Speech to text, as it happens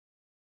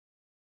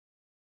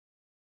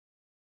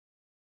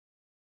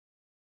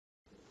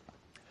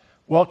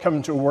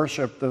Welcome to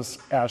worship this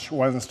Ash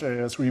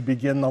Wednesday as we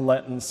begin the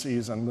Lenten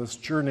season, this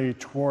journey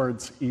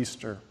towards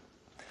Easter.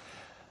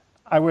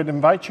 I would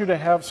invite you to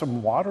have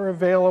some water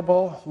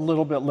available. A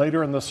little bit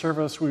later in the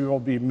service, we will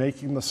be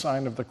making the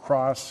sign of the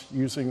cross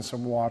using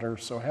some water,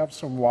 so have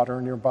some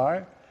water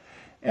nearby.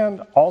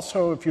 And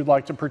also, if you'd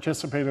like to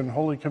participate in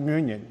Holy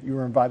Communion, you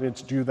are invited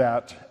to do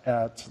that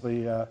at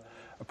the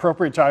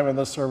appropriate time in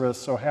the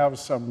service, so have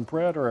some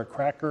bread or a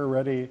cracker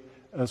ready,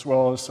 as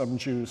well as some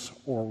juice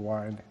or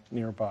wine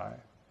nearby.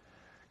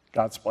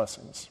 God's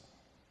blessings.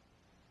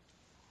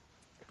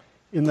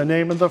 In the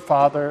name of the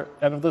Father,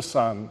 and of the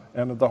Son,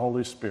 and of the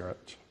Holy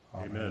Spirit.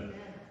 Amen.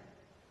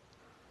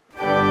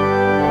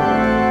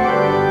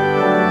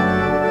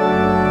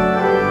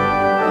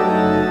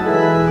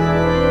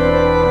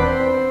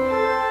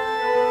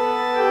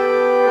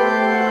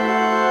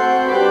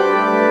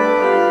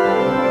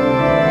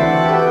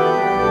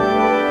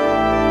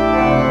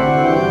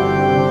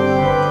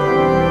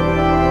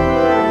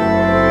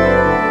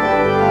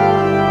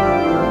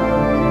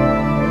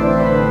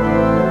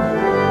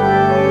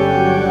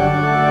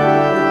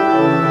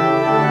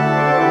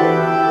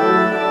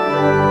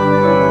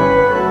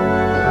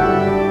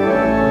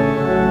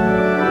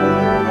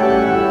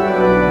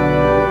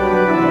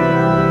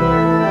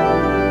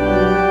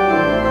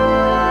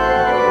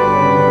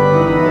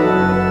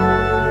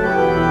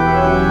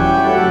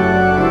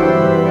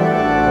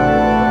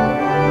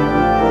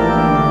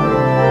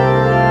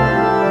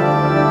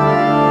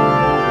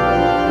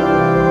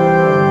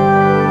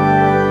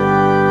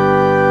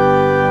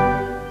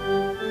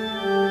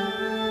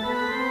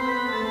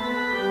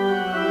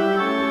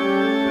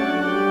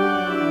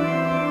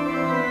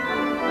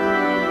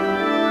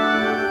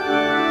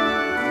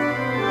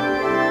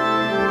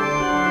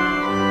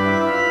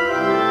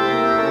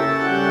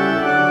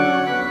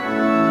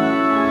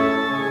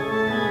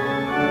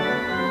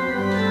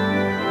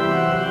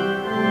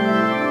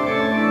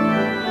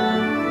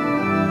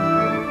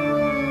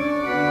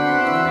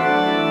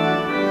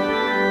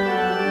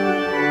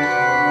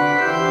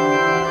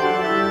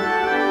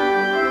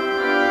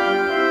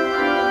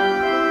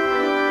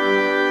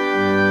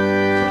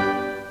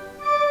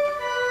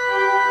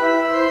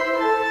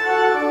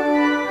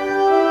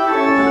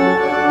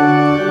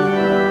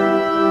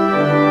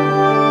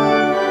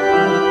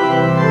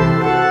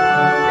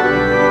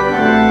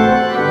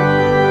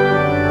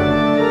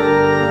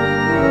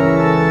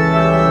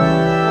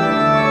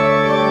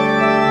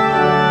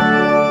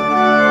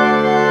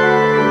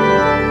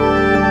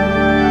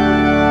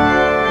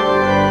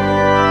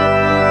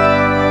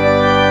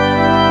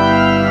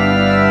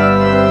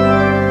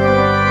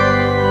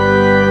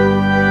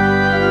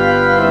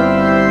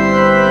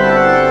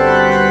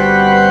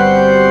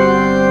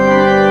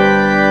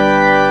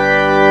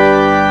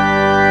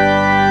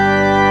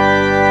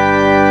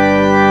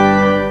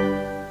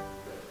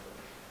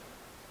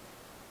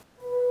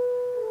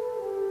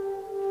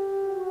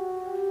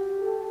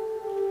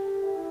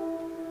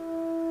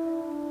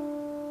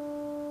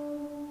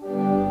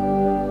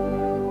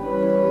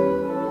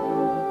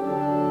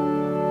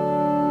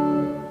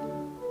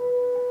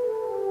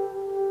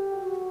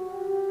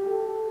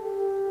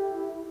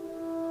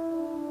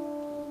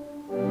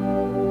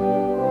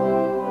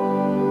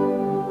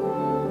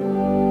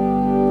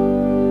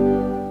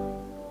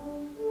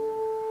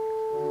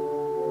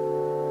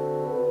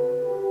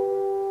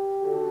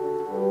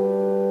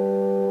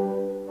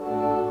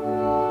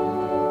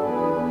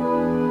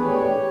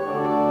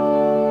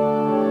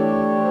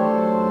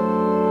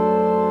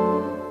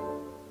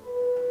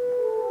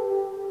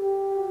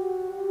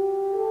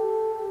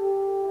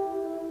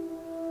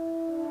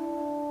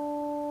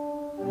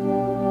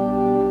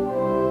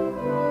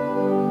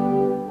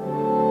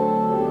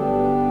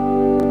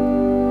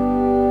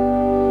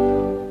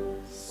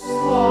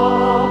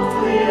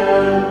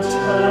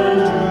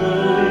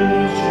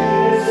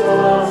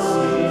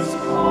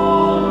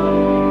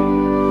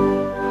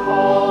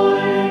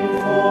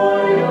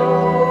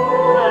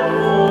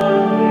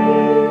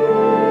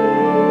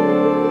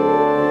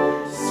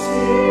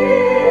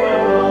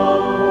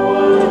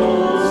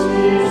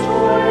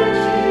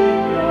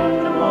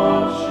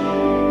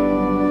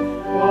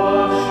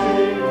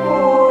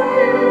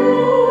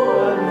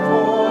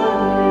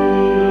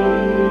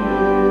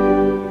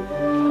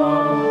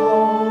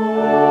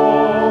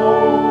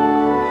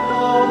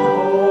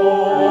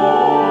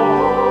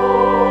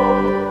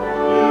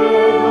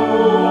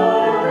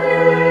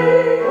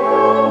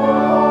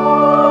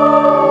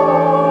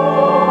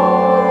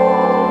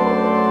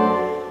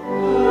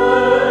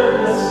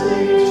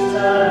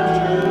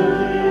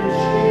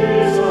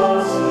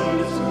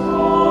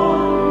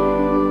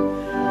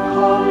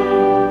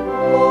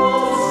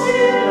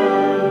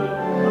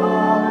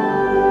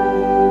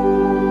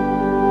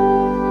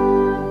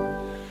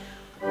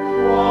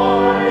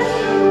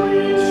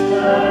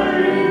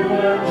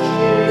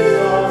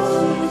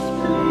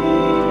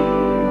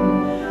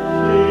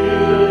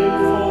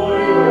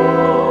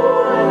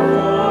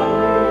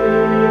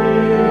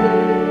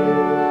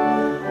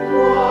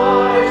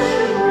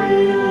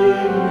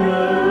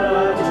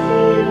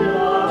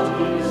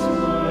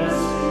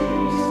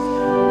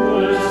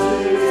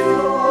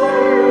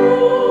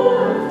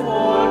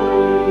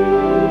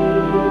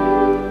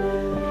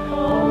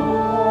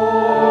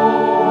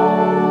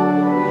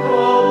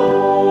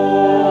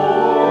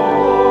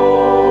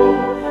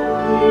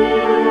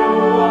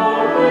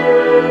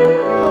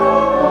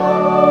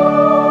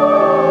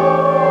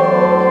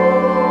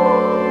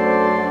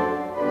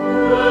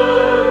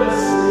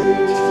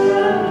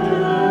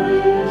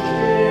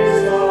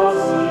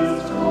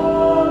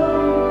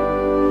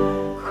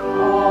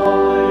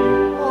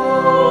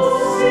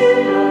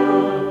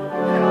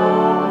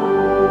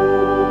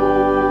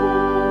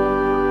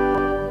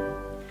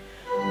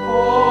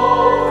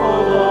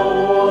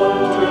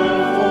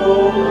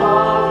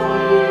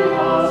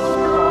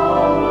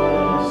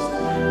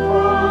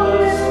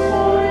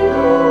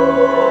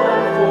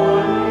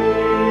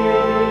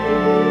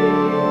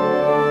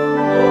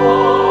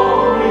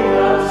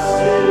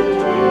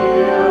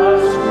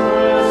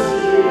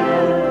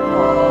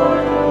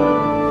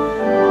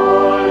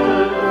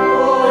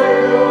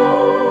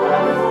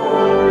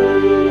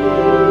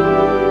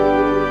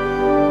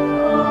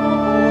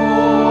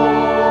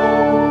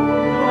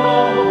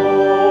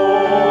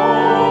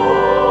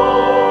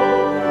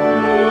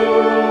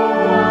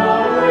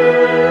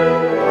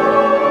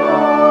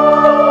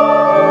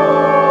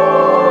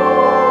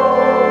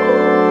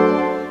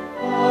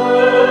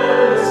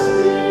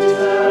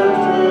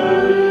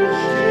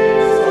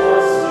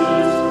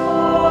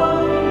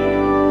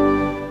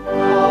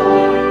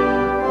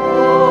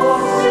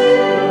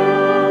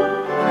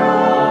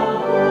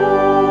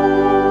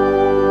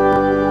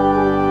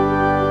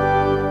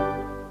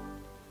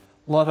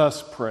 Let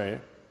us pray.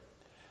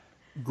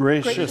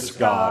 Gracious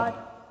God,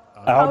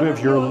 out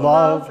of your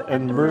love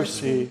and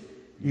mercy,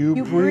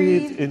 you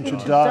breathed into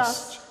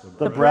dust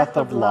the breath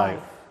of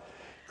life,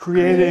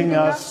 creating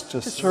us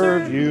to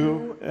serve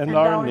you and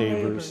our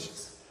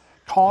neighbors.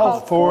 Call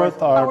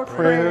forth our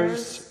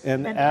prayers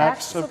and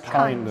acts of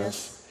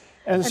kindness,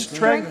 and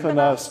strengthen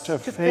us to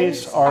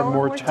face our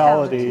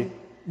mortality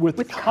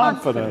with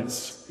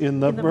confidence in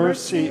the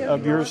mercy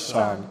of your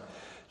Son,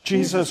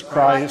 Jesus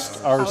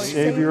Christ, our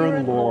Savior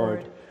and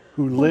Lord,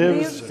 who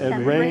lives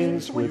and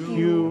reigns with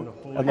you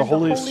and the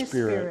Holy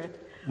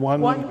Spirit,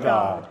 one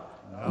God,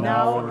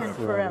 now and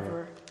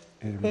forever.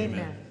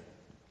 Amen.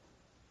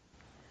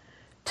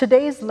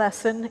 Today's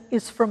lesson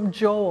is from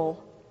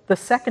Joel, the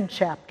 2nd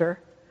chapter,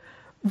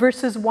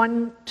 verses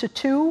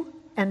 1-2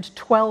 and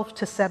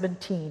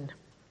 12-17.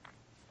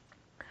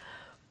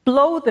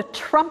 Blow the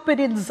trumpet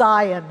in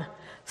Zion,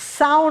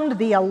 sound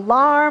the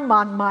alarm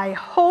on my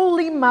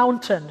holy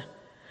mountain.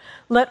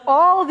 Let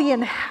all the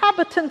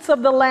inhabitants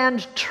of the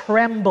land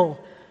tremble,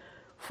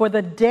 for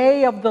the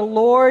day of the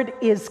Lord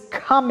is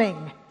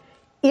coming.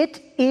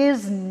 It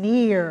is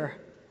near,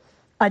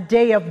 a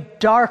day of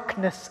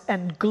darkness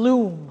and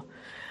gloom,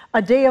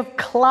 a day of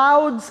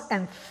clouds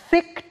and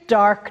thick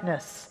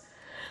darkness,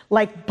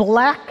 like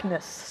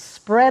blackness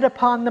spread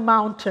upon the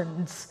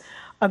mountains.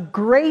 A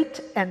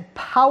great and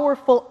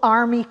powerful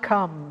army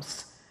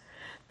comes.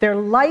 Their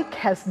like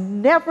has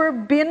never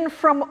been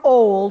from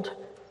old,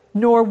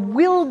 nor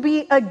will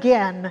be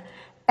again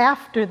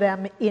after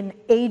them in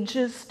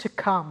ages to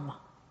come.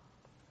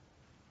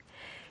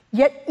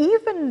 Yet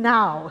even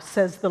now,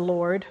 says the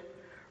Lord,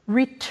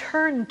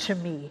 return to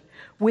me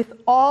with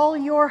all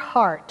your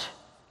heart,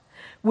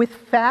 with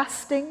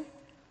fasting,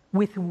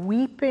 with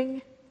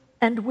weeping,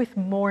 and with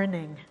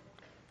mourning.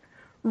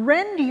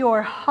 Rend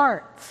your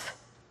hearts,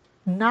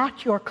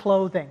 not your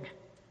clothing.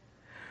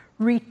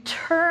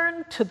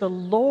 Return to the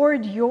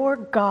Lord your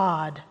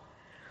God,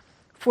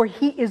 for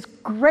he is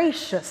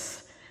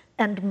gracious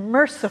and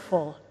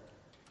merciful,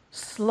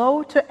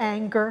 slow to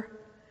anger,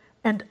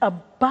 and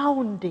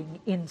abounding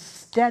in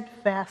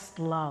steadfast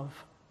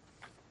love,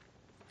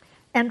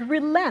 and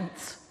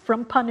relents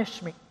from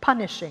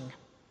punishing.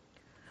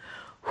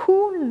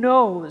 Who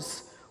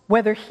knows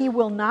whether he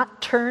will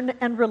not turn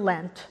and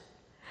relent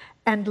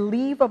and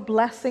leave a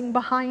blessing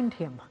behind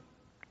him,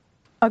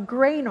 a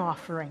grain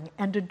offering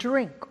and a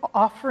drink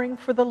offering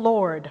for the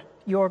Lord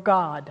your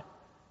God?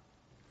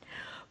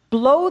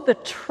 Blow the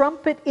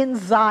trumpet in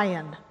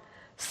Zion,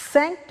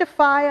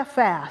 sanctify a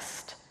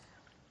fast,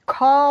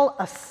 call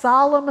a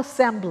solemn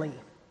assembly.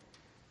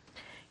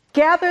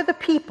 Gather the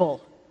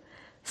people,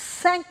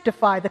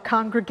 sanctify the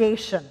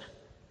congregation,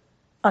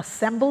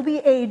 assemble the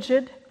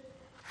aged,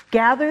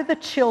 gather the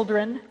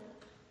children,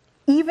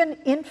 even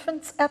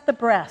infants at the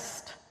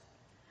breast.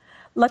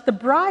 Let the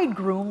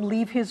bridegroom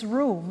leave his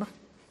room,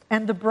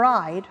 and the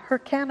bride her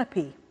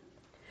canopy.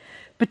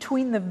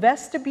 Between the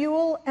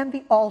vestibule and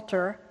the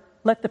altar,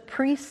 let the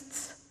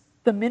priests,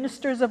 the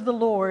ministers of the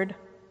Lord,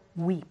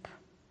 weep.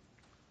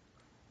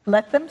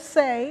 Let them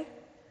say,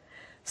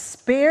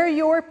 spare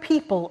your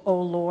people, O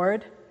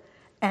Lord,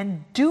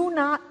 and do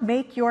not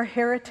make your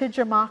heritage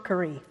a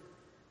mockery,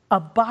 a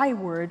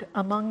byword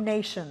among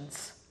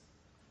nations.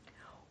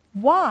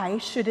 Why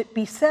should it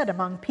be said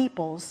among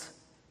peoples,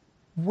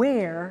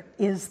 where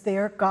is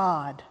their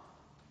God?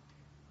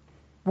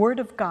 Word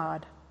of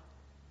God,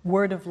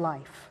 word of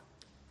life.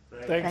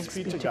 Thanks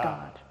be to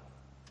God.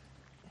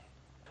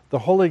 The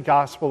Holy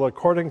Gospel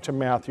according to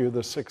Matthew, the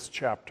 6th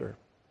chapter.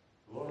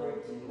 Glory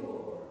to you,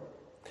 Lord.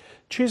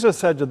 Jesus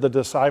said to the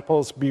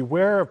disciples,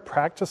 beware of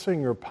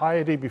practicing your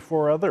piety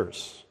before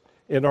others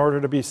in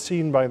order to be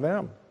seen by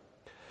them.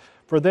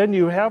 For then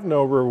you have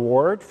no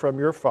reward from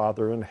your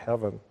Father in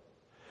heaven.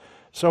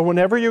 So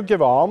whenever you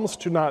give alms,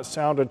 do not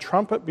sound a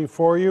trumpet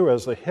before you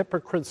as the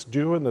hypocrites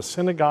do in the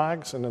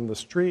synagogues and in the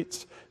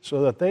streets,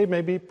 so that they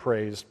may be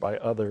praised by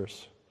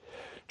others.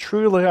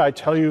 Truly, I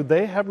tell you,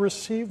 they have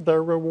received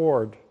their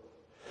reward.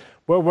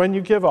 But when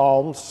you give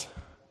alms,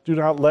 do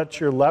not let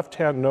your left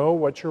hand know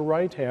what your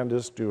right hand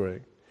is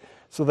doing,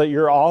 so that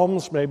your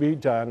alms may be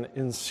done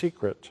in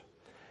secret,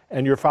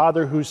 and your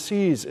Father who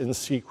sees in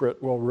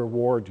secret will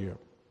reward you.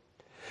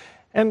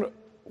 And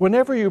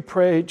whenever you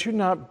pray, do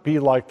not be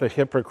like the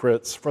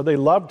hypocrites, for they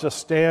love to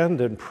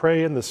stand and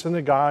pray in the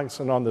synagogues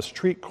and on the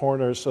street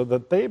corners so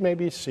that they may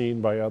be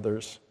seen by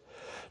others.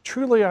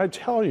 Truly, I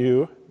tell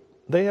you,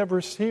 they have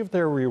received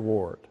their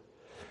reward.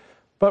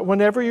 But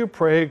whenever you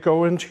pray,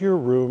 go into your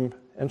room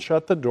and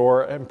shut the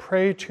door and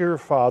pray to your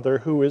Father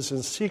who is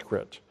in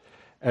secret,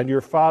 and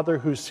your Father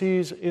who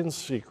sees in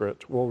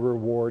secret will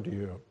reward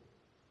you.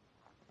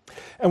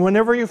 And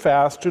whenever you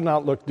fast, do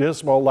not look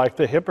dismal like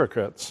the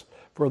hypocrites,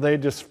 for they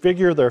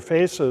disfigure their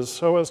faces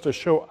so as to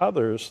show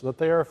others that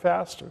they are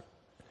fasting.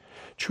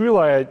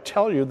 Truly, I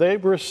tell you,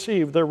 they've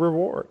received their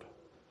reward.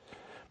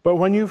 But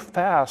when you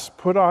fast,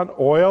 put on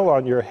oil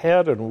on your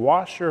head and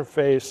wash your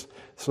face,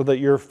 so that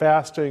your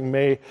fasting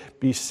may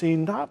be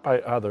seen not by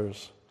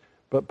others,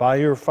 but by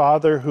your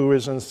Father who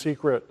is in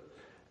secret.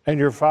 and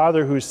your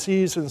Father who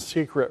sees in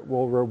secret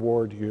will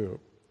reward you.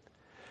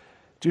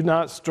 Do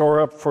not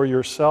store up for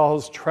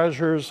yourselves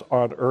treasures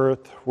on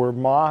earth where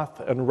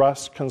moth and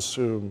rust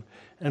consume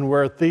and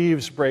where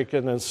thieves break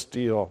in and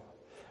steal,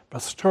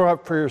 but store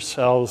up for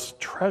yourselves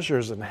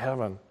treasures in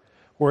heaven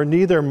where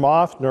neither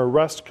moth nor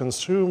rust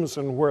consumes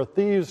and where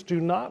thieves do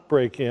not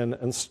break in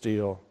and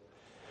steal.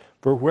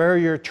 For where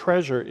your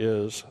treasure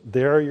is,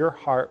 there your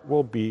heart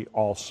will be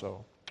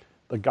also.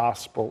 The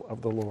gospel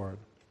of the Lord.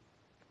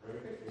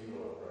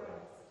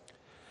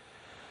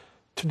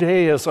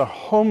 Today is a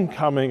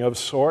homecoming of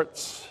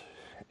sorts.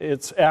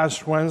 It's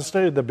Ash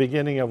Wednesday, the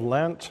beginning of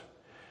Lent.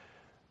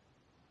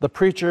 The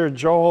preacher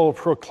Joel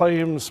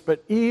proclaims,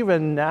 "But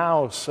even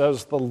now,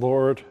 says the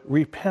Lord,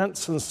 repent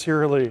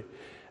sincerely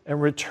and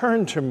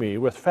return to me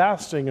with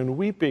fasting and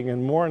weeping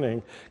and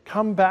mourning.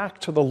 Come back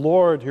to the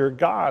Lord your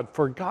God,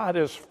 for God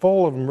is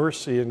full of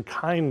mercy and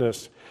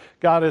kindness.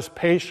 God is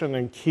patient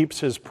and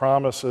keeps his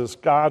promises.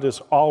 God is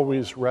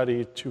always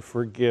ready to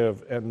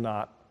forgive and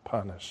not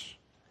punish."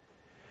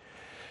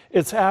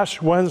 It's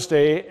Ash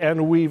Wednesday,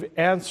 and we've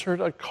answered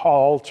a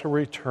call to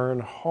return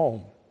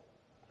home.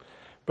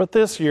 But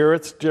this year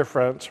it's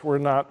different. We're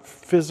not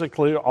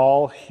physically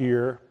all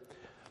here,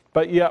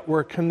 but yet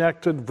we're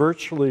connected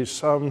virtually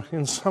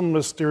in some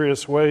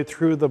mysterious way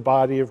through the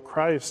body of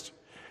Christ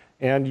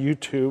and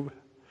YouTube.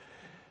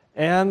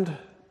 And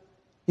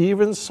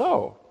even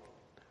so,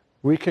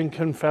 we can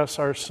confess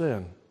our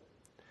sin.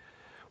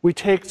 We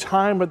take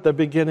time at the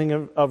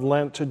beginning of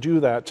Lent to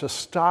do that, to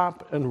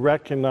stop and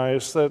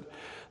recognize that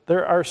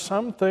there are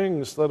some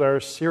things that are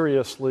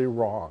seriously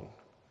wrong.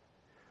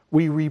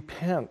 We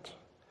repent,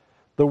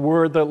 the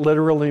word that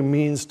literally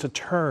means to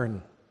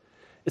turn.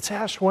 It's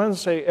Ash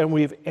Wednesday, and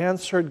we've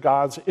answered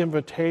God's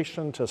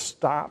invitation to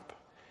stop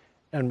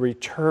and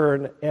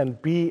return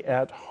and be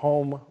at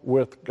home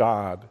with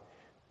God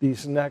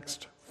these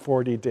next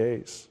 40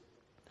 days.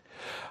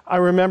 I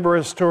remember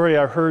a story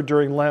I heard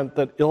during Lent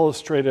that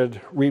illustrated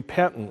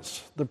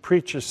repentance. The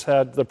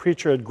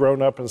preacher had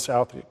grown up in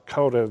South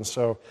Dakota, and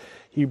so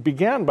he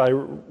began by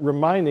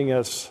reminding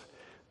us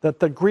that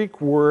the Greek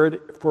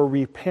word for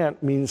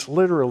repent means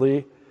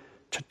literally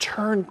to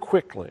turn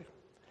quickly.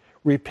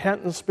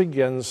 Repentance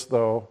begins,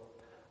 though,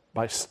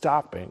 by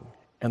stopping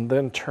and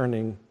then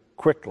turning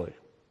quickly.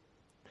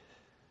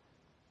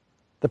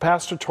 The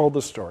pastor told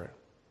the story.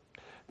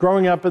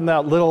 Growing up in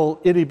that little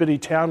itty-bitty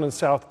town in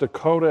South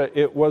Dakota,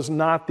 it was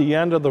not the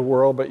end of the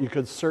world, but you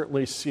could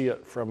certainly see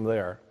it from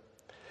there.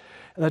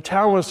 And the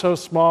town was so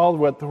small,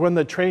 when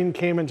the train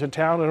came into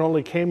town, it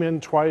only came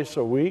in twice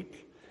a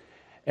week.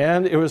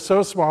 And it was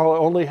so small, it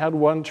only had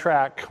one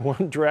track,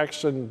 one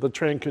direction the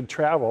train could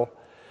travel.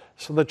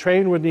 So the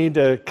train would need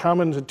to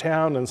come into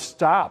town and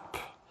stop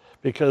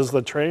because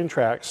the train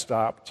track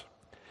stopped.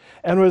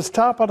 And it would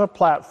stop on a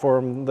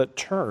platform that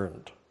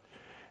turned.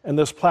 And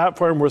this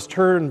platform was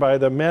turned by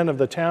the men of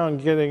the town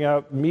getting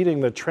out,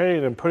 meeting the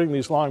train and putting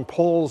these long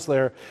poles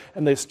there,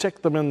 and they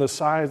stick them in the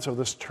sides of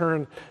this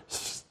turned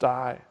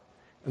sty.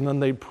 And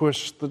then they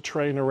push the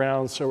train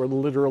around so it would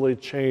literally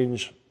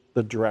change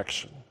the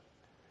direction.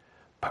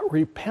 But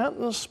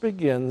repentance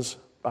begins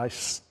by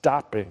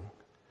stopping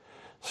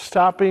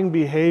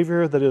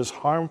behavior that is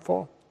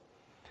harmful,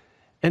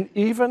 and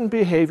even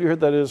behavior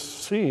that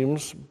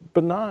seems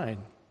benign.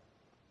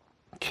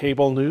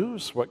 Cable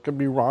news, what could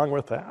be wrong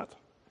with that?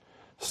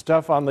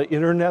 Stuff on the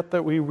internet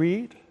that we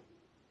read?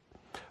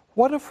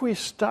 What if we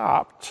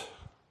stopped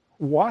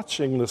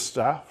watching the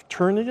stuff,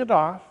 turning it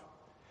off,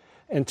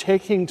 and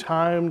taking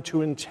time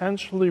to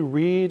intentionally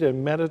read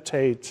and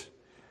meditate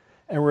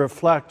and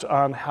reflect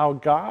on how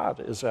God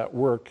is at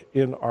work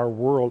in our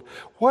world?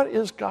 What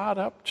is God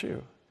up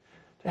to?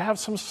 To have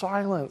some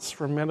silence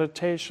for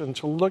meditation,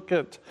 to look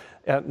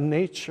at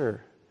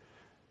nature,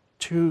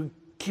 to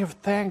give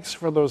thanks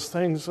for those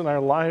things in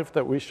our life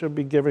that we should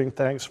be giving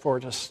thanks for,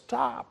 to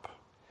stop,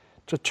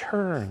 to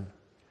turn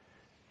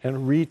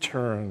and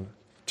return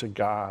to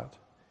God,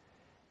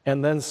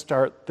 and then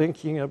start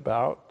thinking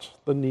about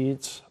the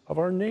needs of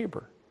our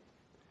neighbor.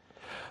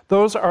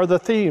 Those are the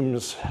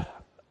themes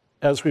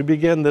as we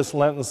begin this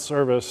Lenten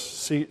service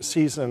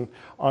season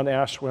on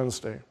Ash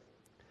Wednesday.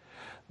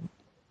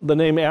 The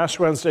name Ash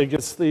Wednesday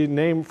gets the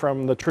name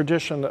from the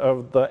tradition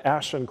of the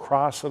ashen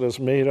cross that is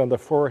made on the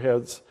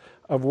foreheads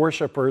of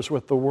worshipers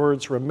with the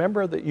words,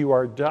 "Remember that you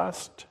are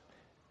dust,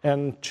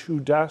 and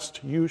to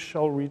dust you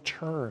shall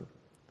return."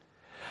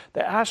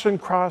 The ashen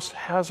cross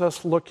has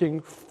us looking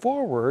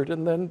forward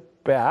and then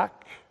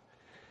back,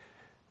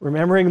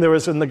 remembering there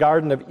was in the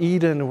Garden of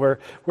Eden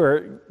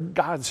where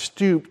God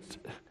stooped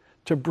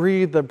to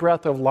breathe the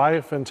breath of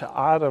life into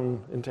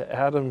Adam, and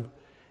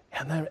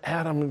then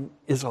Adam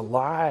is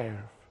alive.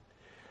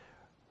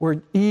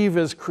 Where Eve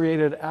is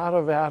created out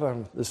of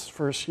Adam, this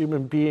first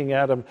human being,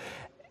 Adam,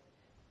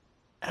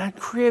 and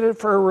created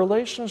for a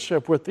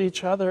relationship with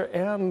each other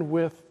and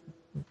with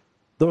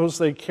those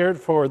they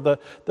cared for, the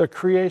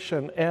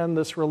creation and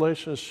this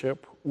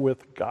relationship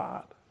with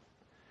God.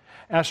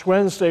 Ash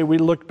Wednesday, we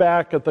look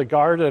back at the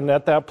garden,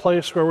 at that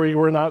place where we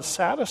were not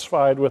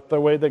satisfied with the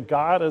way that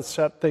God had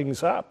set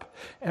things up,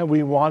 and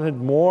we wanted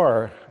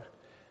more,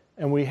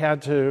 and we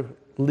had to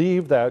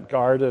leave that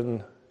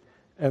garden,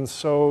 and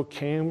so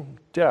came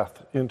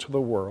death into the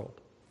world.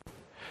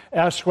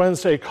 Ash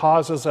Wednesday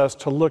causes us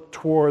to look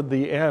toward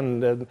the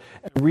end and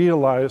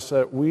realize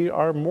that we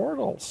are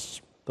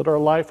mortals, that our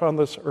life on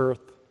this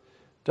earth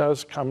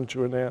does come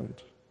to an end.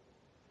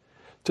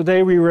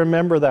 Today we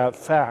remember that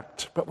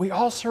fact, but we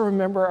also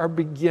remember our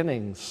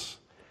beginnings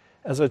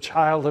as a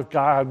child of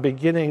God,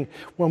 beginning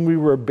when we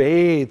were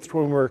bathed,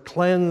 when we were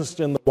cleansed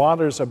in the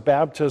waters of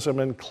baptism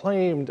and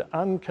claimed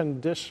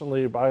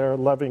unconditionally by our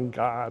loving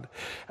God.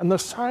 And the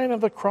sign of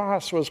the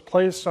cross was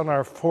placed on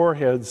our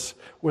foreheads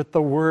with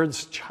the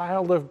words,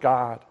 "Child of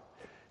God,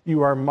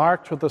 you are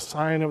marked with the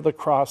sign of the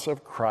cross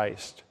of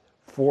Christ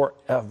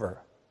forever."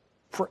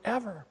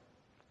 Forever.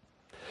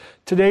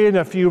 Today, in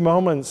a few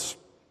moments,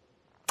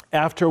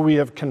 after we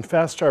have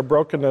confessed our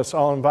brokenness,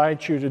 I'll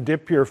invite you to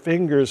dip your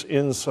fingers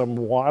in some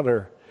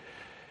water.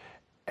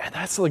 And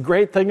that's the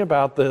great thing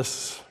about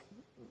this.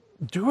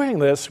 Doing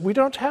this, we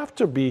don't have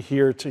to be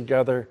here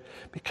together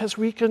because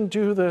we can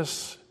do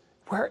this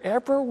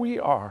wherever we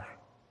are.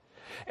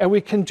 And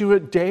we can do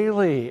it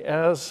daily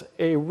as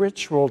a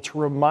ritual to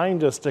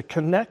remind us, to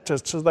connect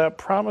us to the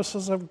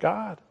promises of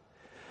God.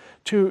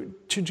 To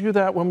do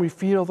that when we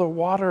feel the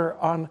water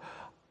on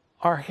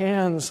our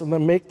hands and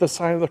then make the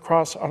sign of the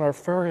cross on our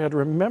forehead.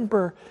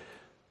 Remember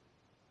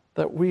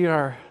that we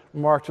are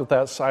marked with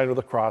that sign of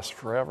the cross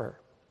forever.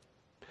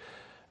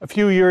 A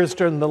few years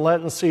during the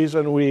Lenten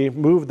season, we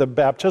moved the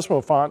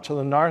baptismal font to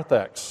the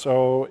narthex,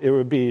 so it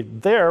would be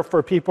there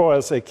for people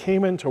as they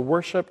came in to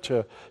worship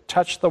to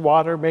touch the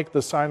water, make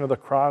the sign of the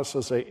cross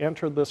as they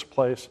entered this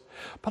place,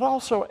 but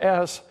also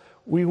as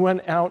we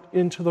went out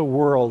into the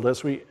world,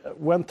 as we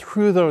went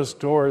through those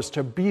doors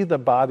to be the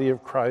body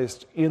of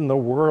Christ in the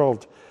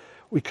world.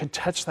 We could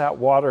touch that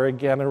water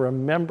again and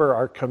remember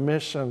our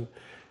commission.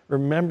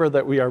 Remember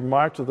that we are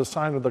marked with the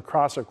sign of the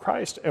cross of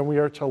Christ, and we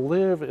are to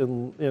live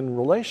in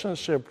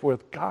relationship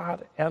with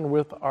God and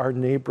with our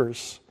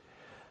neighbors.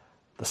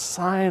 The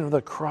sign of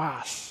the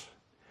cross.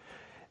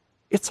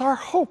 It's our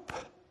hope.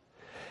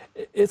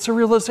 It's a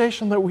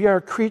realization that we are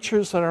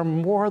creatures that are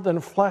more than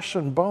flesh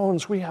and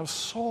bones. We have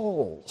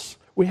souls.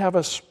 We have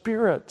a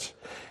spirit.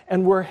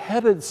 And we're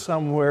headed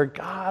somewhere.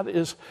 God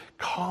is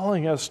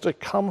calling us to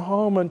come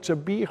home and to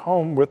be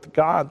home with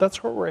God.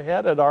 That's where we're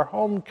headed, our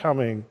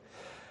homecoming.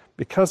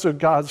 Because of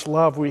God's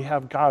love, we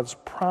have God's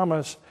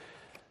promise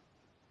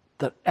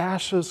that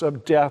ashes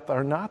of death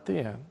are not the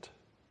end,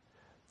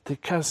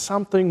 because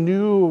something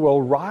new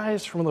will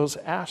rise from those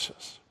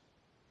ashes.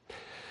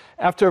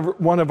 After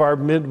one of our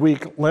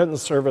midweek Lenten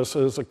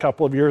services a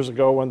couple of years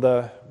ago, when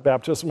the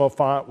baptismal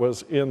font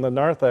was in the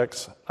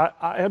narthex,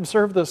 I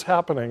observed this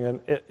happening, and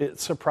it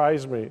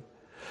surprised me.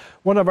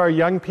 One of our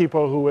young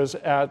people who was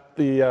at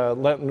the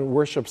Lenten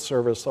worship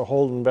service, the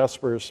Holden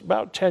Vespers,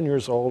 about 10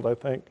 years old, I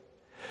think,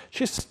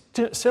 she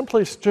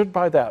simply stood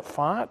by that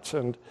font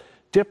and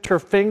dipped her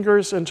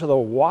fingers into the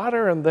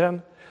water, and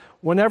then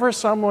whenever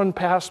someone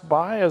passed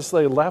by as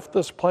they left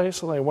this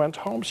place and they went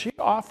home, she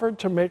offered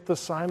to make the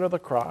sign of the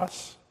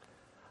cross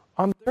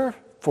on their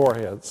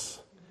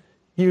foreheads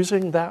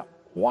using that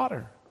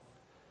water.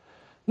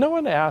 No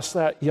one asked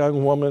that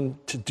young woman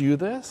to do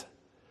this.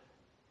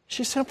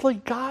 She simply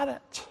got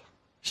it.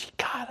 She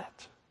got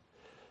it.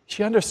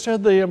 She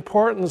understood the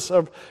importance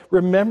of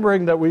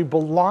remembering that we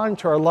belong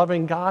to our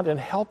loving God and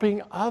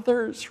helping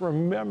others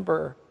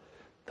remember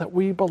that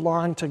we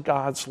belong to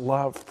God's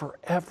love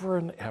forever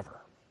and ever.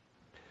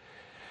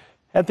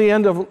 At the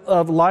end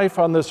of life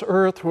on this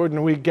earth,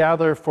 when we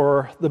gather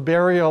for the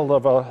burial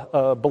of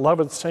a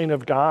beloved saint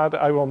of God,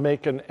 I will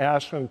make an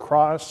ashen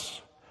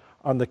cross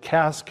on the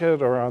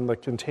casket or on the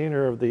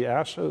container of the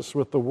ashes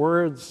with the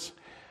words,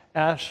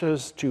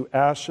 "Ashes to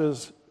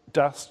ashes,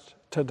 dust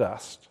to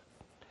dust."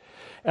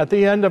 At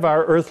the end of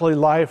our earthly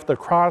life, the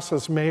cross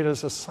is made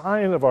as a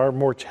sign of our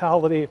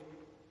mortality,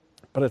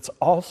 but it's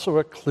also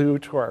a clue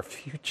to our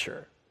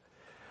future.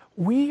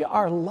 We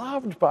are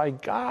loved by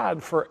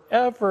God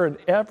forever and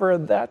ever,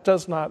 and that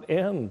does not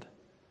end.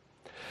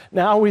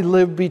 Now we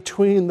live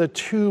between the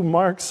two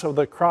marks of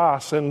the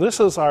cross, and this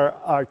is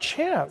our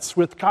chance,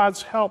 with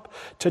God's help,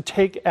 to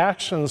take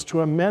actions,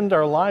 to amend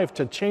our life,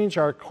 to change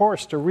our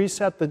course, to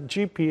reset the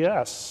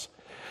GPS,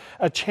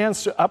 a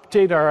chance to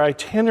update our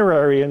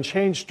itinerary and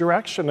change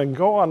direction and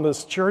go on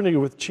this journey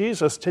with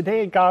Jesus.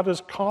 Today, God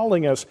is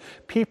calling us,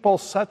 people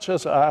such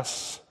as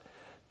us,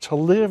 to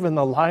live in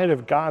the light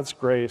of God's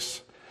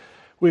grace.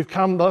 We've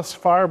come thus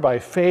far by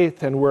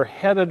faith, and we're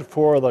headed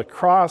for the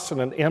cross and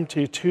an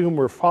empty tomb.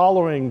 We're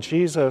following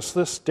Jesus.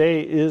 This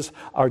day is,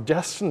 our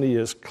destiny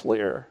is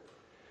clear.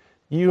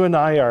 You and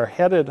I are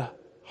headed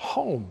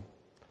home.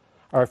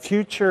 Our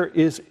future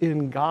is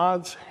in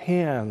God's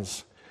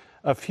hands,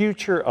 a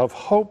future of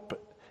hope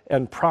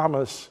and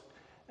promise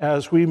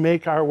as we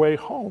make our way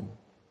home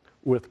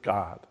with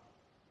God.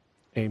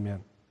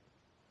 Amen.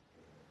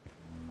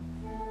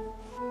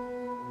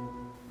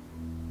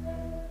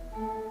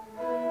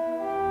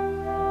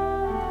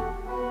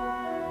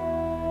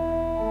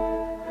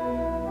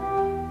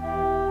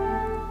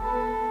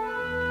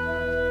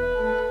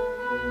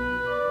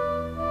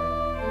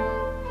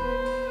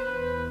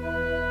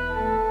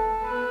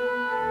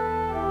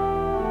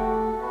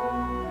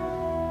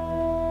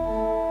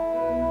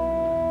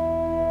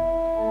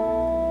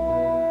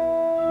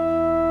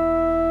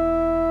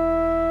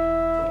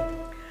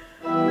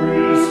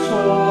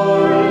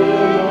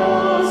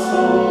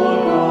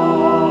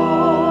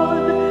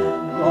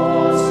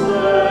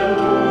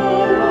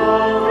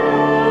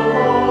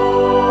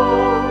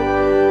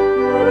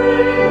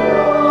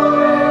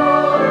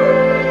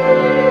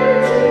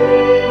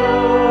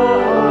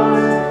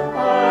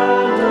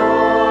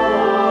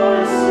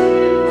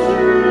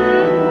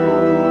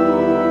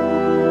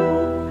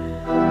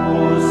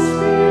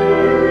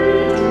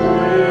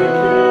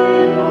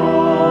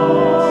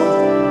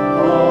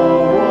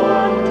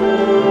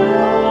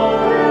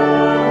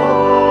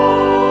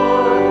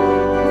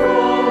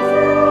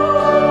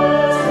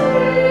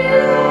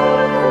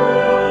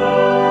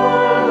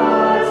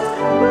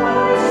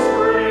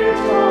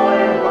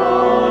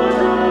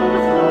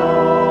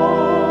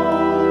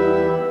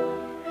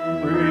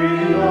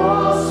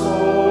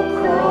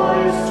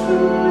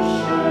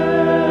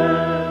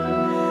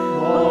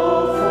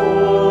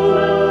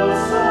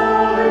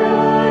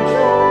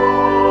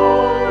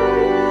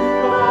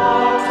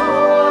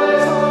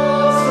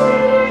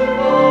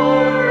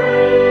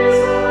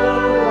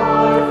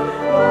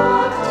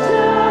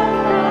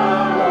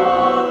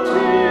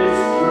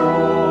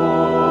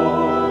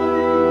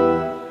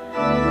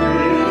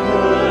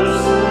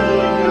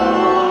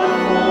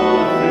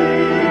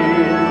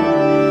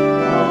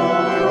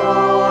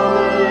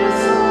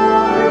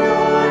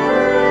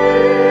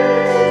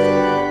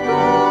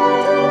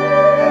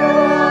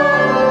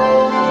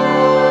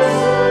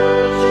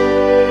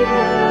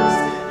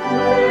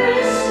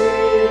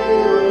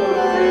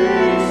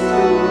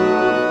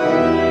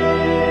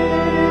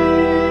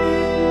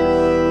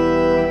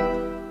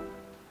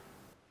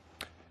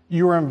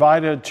 You are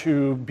invited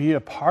to be a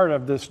part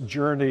of this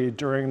journey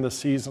during the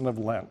season of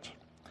Lent,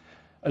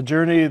 a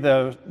journey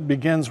that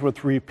begins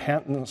with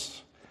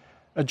repentance,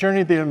 a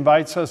journey that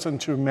invites us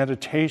into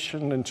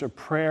meditation, into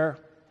prayer,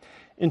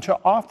 into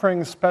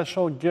offering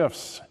special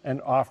gifts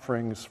and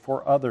offerings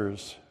for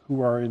others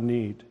who are in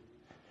need.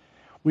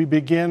 We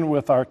begin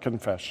with our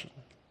confession.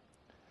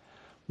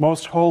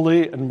 Most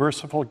holy and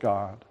merciful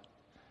God,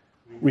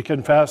 we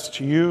confess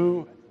to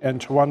you and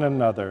to one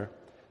another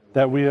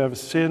that we have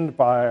sinned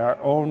by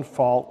our own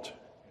fault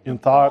in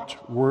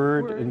thought,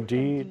 word, and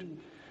deed,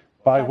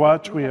 by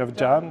what we have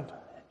done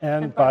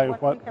and by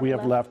what we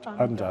have left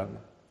undone.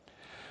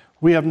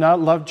 We have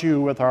not loved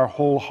you with our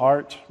whole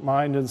heart,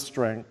 mind, and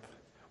strength.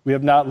 We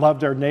have not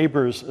loved our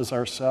neighbors as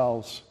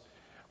ourselves.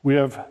 We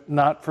have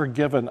not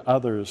forgiven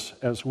others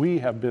as we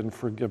have been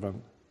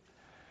forgiven.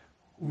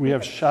 We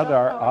have shut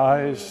our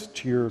eyes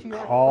to your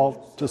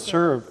call to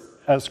serve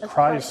as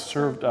Christ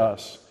served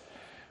us.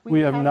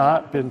 We have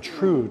not been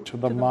true to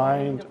the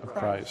mind of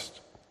Christ.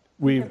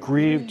 We've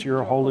grieved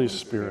your Holy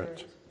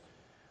Spirit.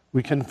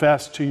 We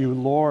confess to you,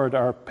 Lord,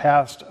 our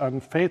past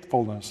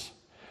unfaithfulness,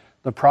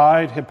 the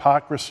pride,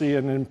 hypocrisy,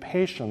 and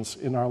impatience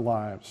in our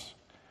lives,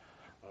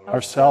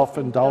 our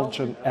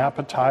self-indulgent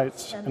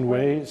appetites and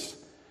ways,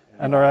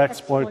 and our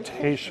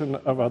exploitation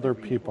of other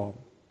people,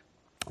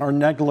 our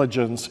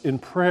negligence in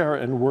prayer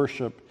and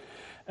worship,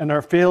 and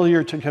our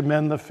failure to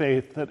commend the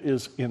faith that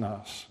is in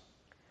us.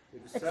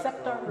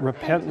 Accept our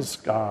Repentance,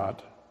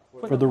 God,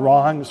 for the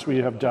wrongs we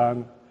have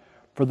done,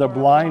 for the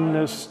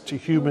blindness to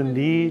human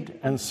need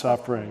and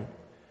suffering,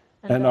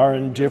 and our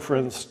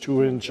indifference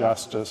to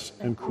injustice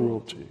and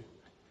cruelty.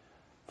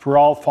 For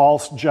all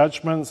false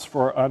judgments,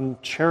 for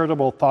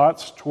uncharitable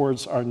thoughts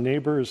towards our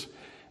neighbors,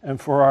 and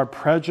for our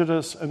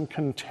prejudice and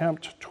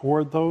contempt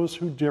toward those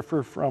who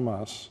differ from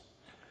us.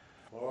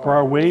 For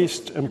our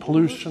waste and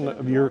pollution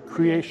of your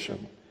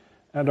creation,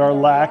 and our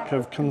lack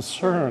of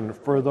concern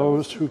for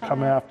those who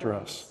come after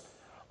us.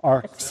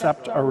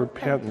 Accept our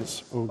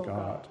repentance, O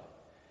God.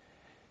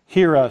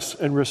 Hear us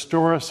and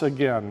restore us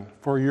again,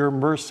 for your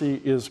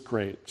mercy is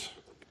great.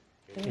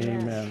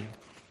 Amen.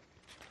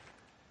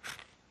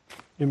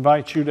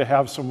 Invite you to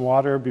have some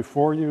water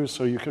before you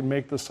so you can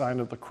make the sign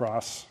of the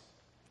cross.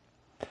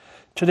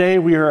 Today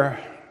we are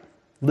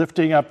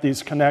lifting up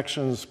these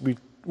connections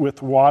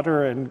with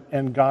water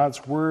and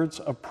God's words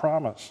of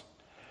promise.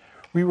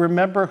 We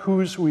remember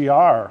whose we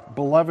are,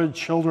 beloved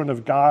children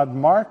of God,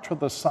 marked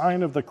with the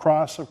sign of the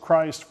cross of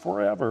Christ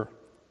forever.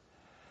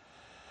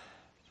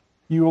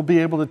 You will be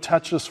able to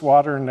touch this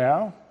water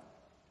now.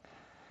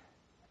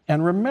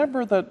 And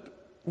remember that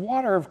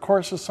water, of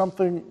course, is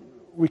something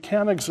we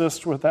can't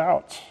exist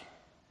without.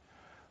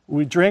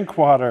 We drink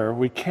water.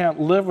 We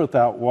can't live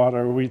without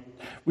water. We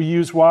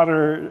use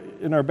water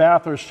in our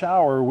bath or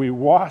shower. We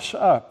wash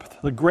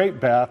up. The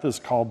great bath is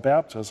called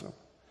baptism.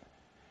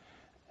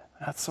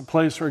 That's the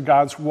place where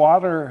God's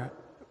water,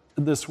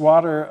 this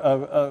water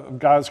of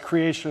God's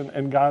creation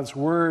and God's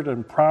word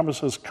and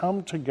promises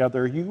come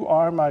together. You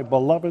are my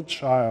beloved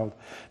child.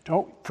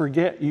 Don't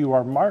forget you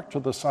are marked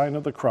with the sign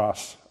of the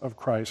cross of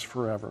Christ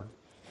forever.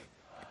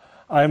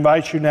 I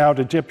invite you now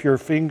to dip your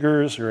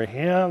fingers, your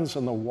hands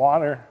in the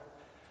water,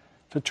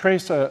 to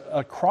trace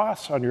a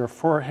cross on your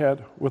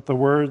forehead with the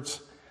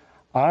words,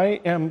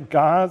 I am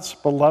God's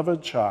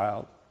beloved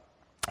child,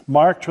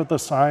 marked with the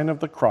sign of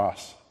the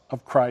cross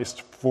of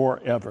Christ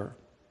forever.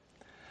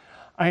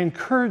 I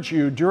encourage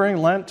you during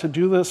Lent to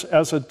do this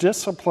as a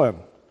discipline.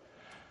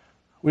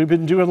 We've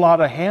been doing a lot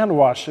of hand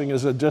washing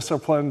as a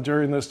discipline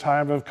during this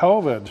time of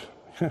COVID.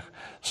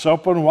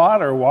 Soap and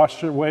water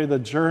washed away the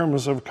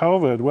germs of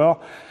COVID.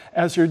 Well,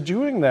 as you're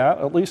doing that,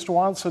 at least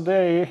once a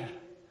day,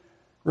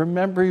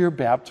 remember your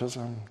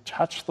baptism,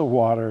 touch the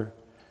water.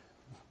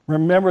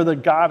 Remember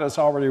that God has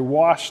already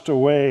washed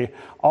away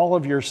all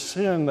of your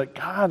sin, that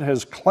God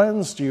has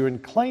cleansed you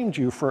and claimed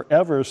you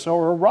forever. So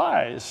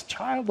arise,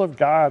 child of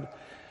God,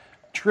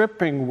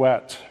 dripping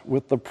wet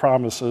with the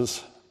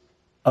promises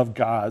of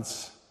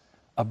God's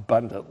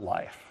abundant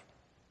life.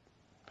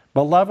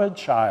 Beloved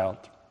child,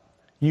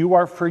 you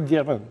are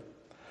forgiven.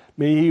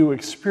 May you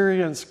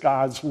experience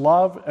God's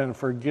love and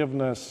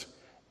forgiveness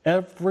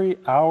every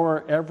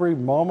hour, every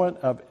moment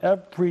of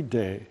every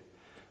day,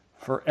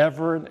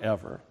 forever and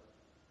ever.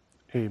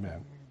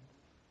 Amen.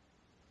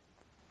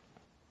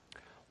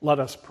 Let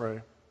us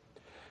pray.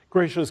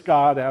 Gracious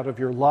God, out of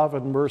your love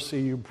and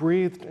mercy, you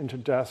breathed into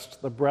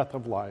dust the breath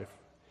of life,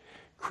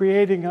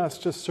 creating us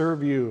to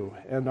serve you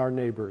and our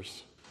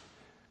neighbors.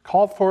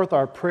 Call forth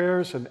our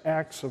prayers and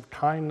acts of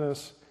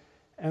kindness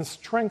and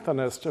strengthen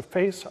us to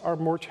face our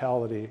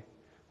mortality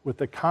with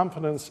the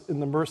confidence in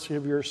the mercy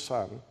of your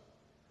Son.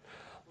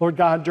 Lord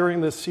God,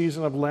 during this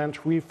season of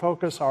Lent, we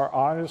focus our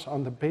eyes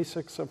on the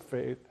basics of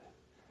faith.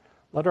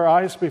 Let our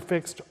eyes be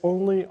fixed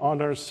only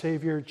on our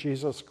Savior,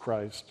 Jesus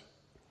Christ.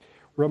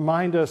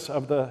 Remind us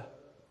of the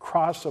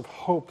cross of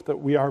hope that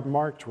we are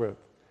marked with,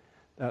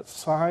 that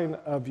sign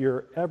of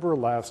your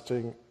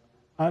everlasting,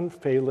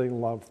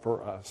 unfailing love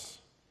for us.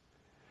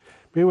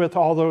 Be with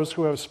all those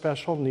who have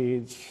special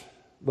needs,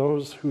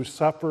 those who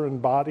suffer in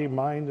body,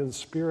 mind, and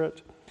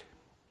spirit.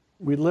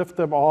 We lift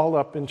them all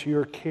up into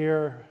your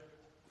care,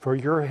 for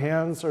your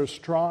hands are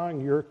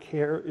strong, your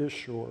care is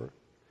sure.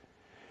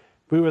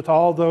 Be with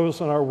all those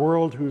in our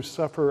world who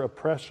suffer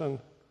oppression.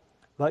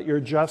 Let your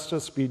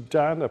justice be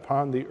done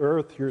upon the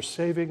earth, your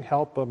saving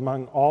help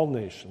among all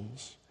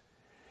nations.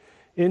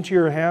 Into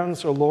your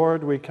hands, O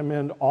Lord, we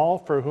commend all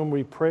for whom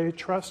we pray,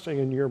 trusting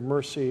in your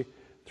mercy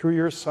through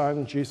your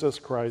Son, Jesus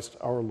Christ,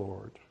 our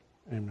Lord.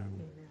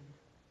 Amen.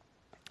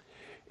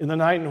 In the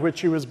night in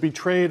which he was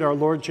betrayed, our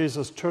Lord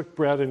Jesus took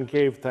bread and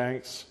gave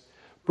thanks,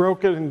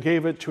 broke it and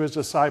gave it to his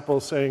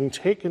disciples, saying,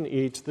 "Take and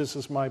eat, this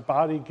is my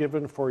body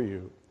given for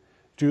you.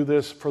 Do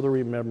this for the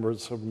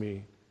remembrance of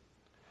me."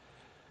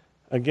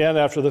 Again,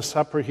 after the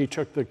supper, he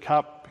took the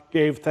cup,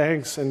 gave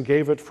thanks, and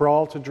gave it for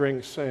all to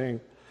drink, saying,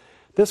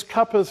 "This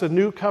cup is a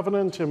new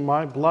covenant in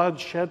my blood,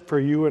 shed for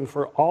you and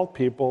for all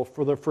people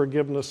for the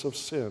forgiveness of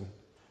sin.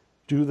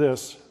 Do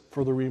this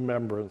for the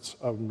remembrance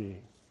of me."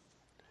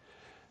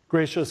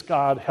 Gracious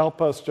God,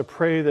 help us to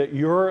pray that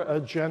your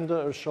agenda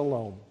of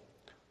shalom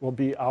will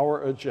be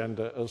our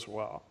agenda as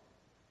well.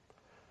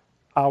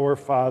 Our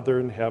Father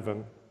in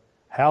heaven,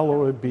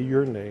 hallowed be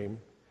your name.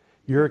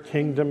 Your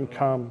kingdom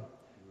come,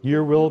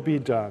 your will be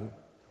done,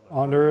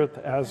 on earth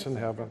as in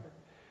heaven.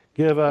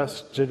 Give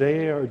us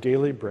today our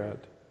daily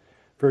bread.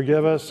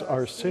 Forgive us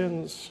our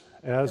sins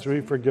as we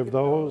forgive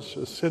those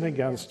who sin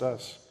against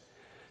us.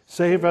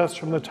 Save us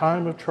from the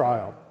time of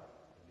trial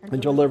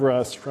and deliver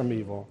us from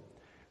evil.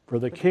 For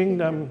the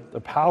kingdom,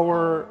 the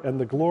power, and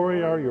the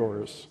glory are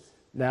yours,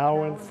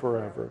 now and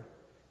forever.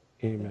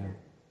 Amen.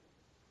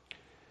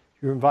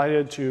 You're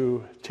invited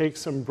to take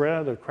some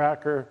bread, a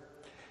cracker,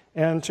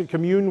 and to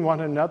commune one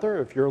another.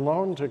 If you're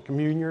alone, to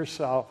commune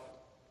yourself.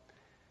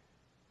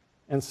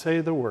 And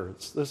say the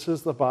words, "This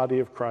is the body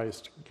of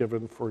Christ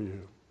given for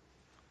you."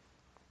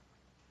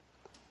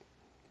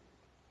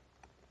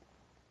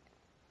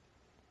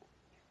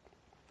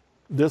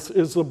 This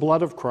is the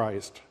blood of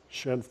Christ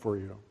shed for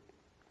you.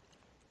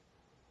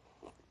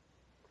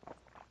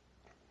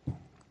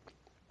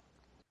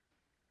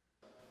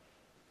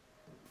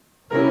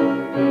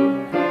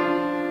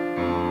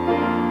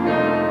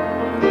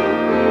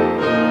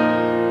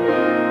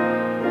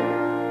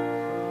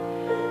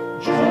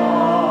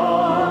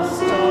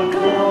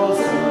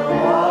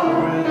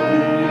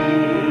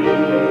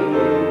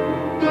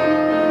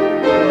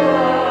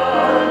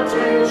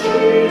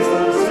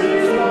 Jesus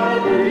is my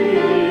plea.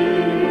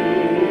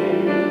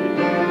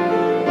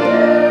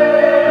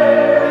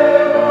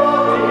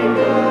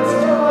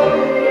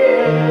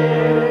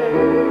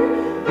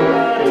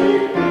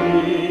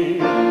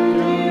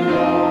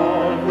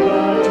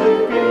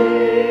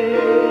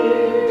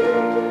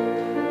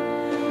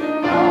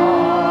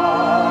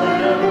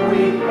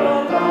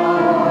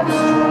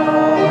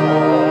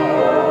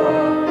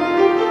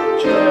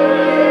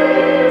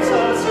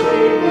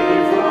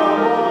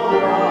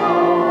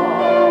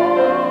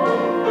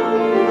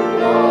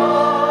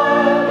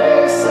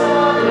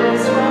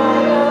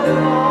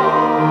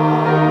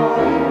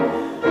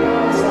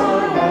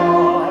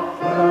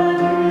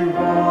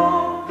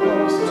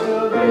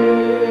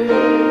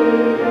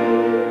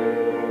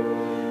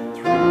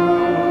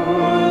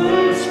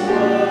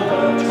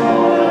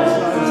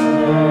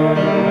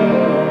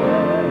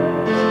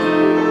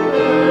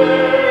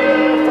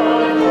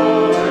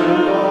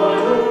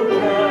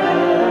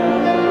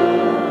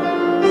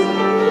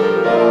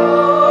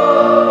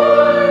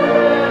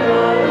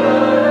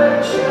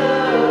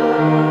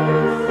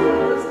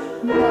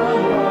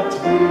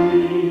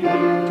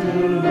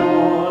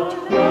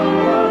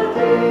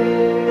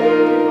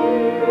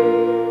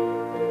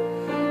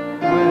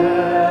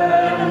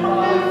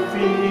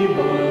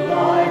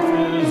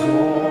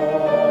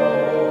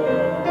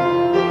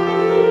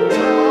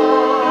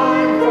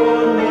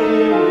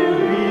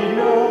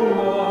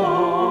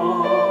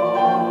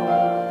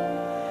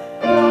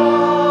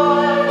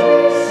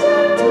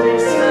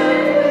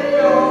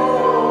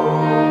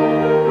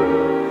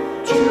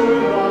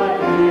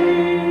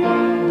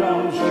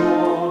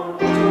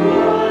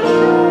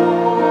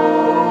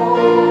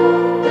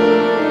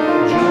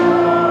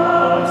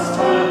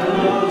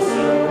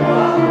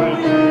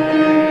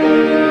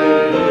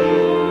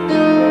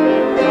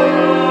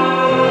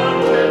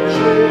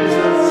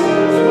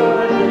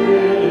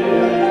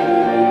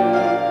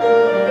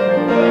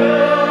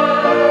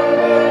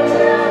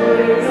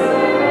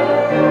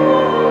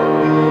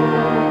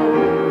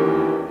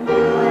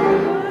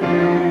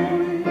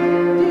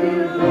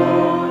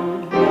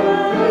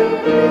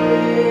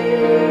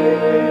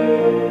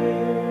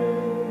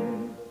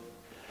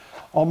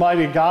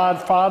 Almighty God,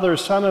 Father,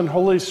 Son, and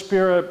Holy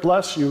Spirit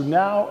bless you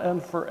now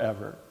and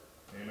forever.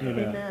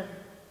 Amen. Amen.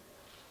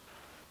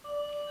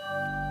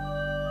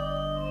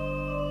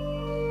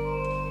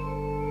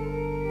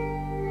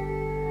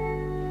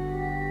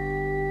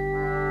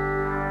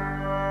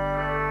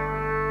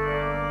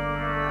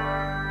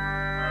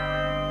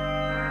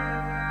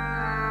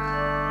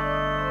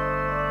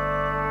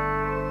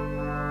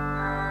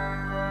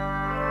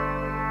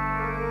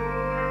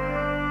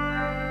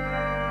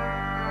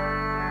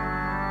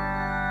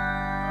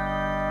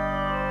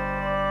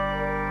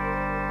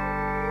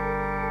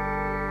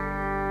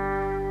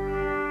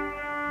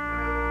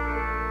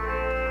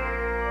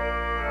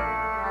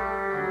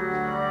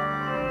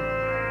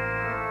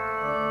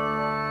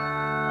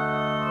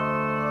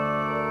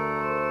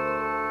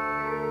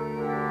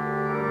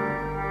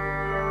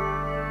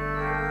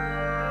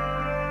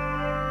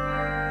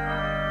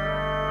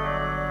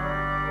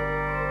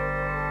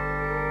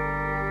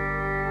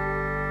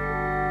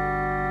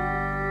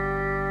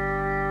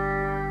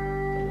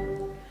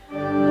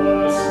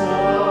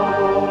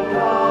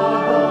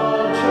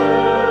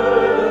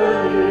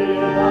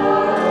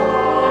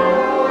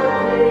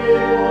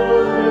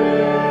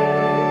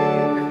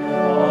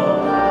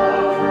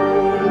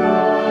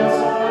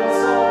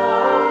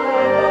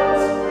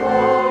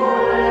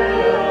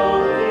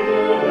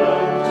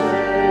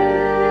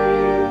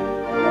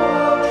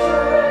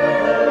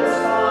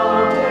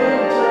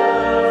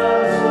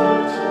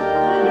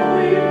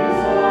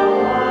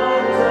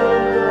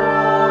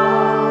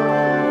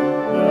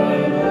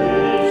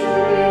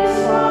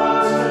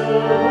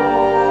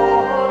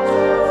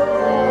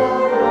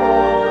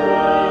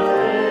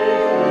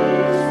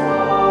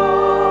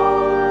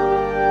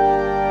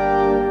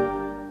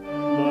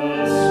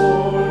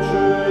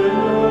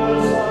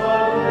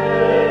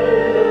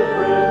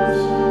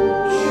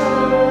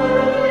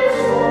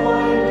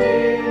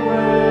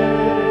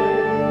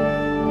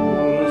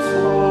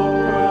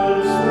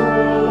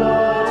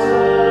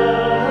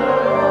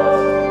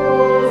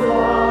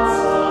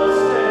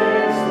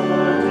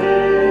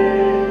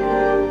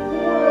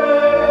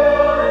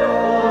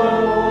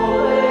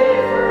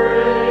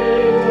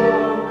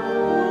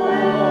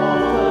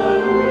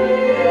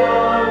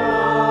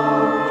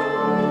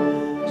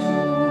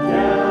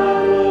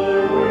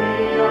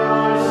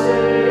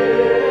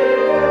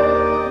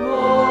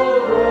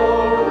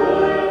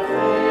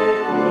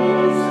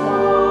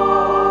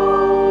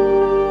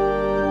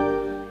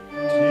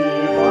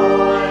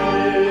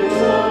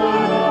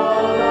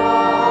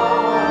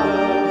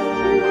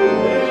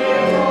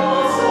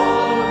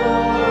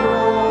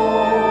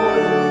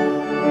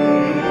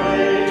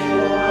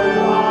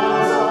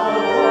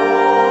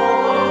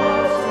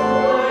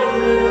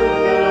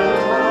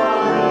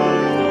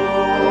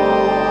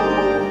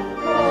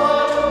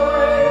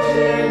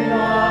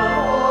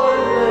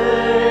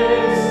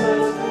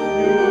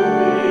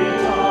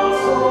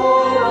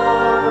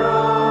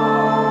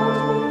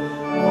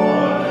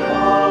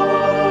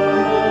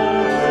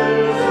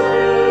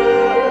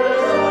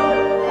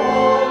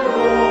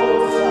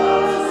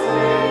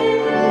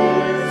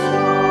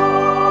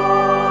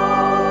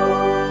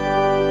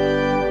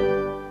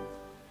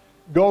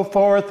 Go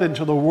forth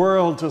into the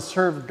world to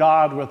serve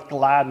God with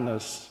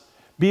gladness.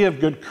 Be of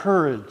good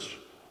courage.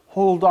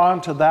 Hold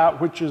on to that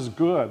which is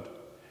good.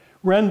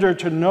 Render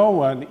to no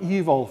one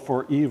evil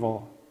for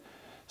evil.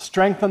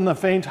 Strengthen the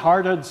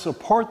faint-hearted,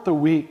 support the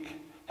weak,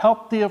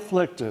 help the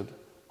afflicted,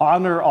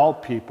 honor all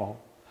people.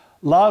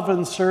 Love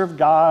and serve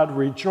God,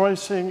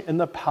 rejoicing in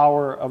the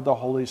power of the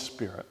Holy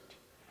Spirit.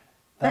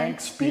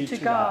 Thanks be to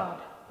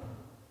God.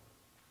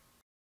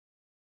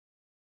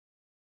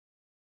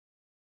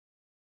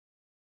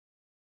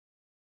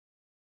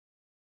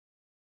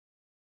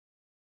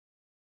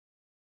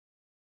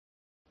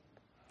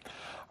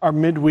 Our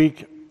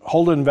midweek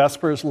Holden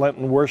Vespers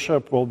Lenten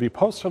worship will be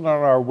posted on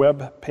our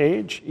web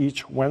page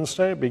each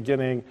Wednesday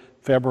beginning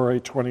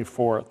February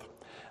 24th.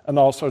 And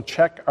also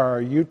check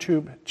our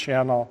YouTube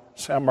channel,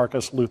 San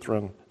Marcos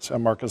Lutheran,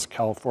 San Marcos,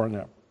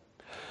 California.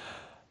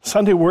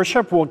 Sunday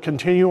worship will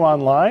continue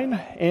online,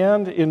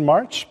 and in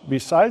March,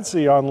 besides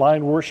the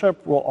online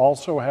worship, we'll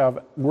also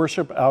have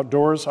worship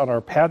outdoors on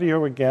our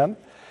patio again,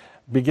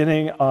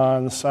 beginning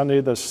on Sunday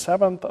the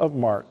 7th of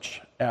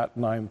March at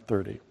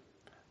 9:30.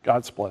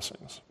 God's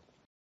blessings.